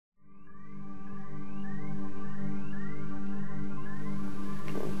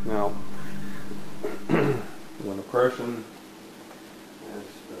person has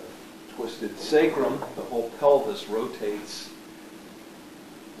the twisted sacrum, the whole pelvis rotates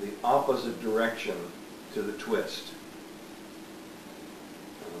the opposite direction to the twist.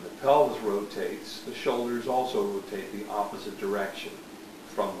 And when the pelvis rotates, the shoulders also rotate the opposite direction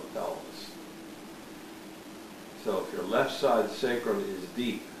from the pelvis. So if your left side sacrum is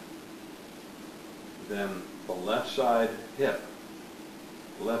deep, then the left side hip,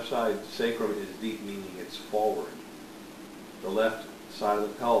 the left side sacrum is deep, meaning it's forward. The left side of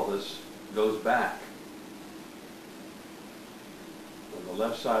the pelvis goes back. When the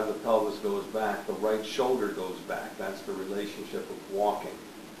left side of the pelvis goes back, the right shoulder goes back. That's the relationship of walking.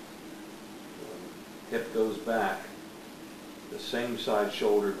 When the hip goes back, the same side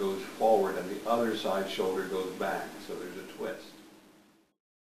shoulder goes forward and the other side shoulder goes back. So there's a twist.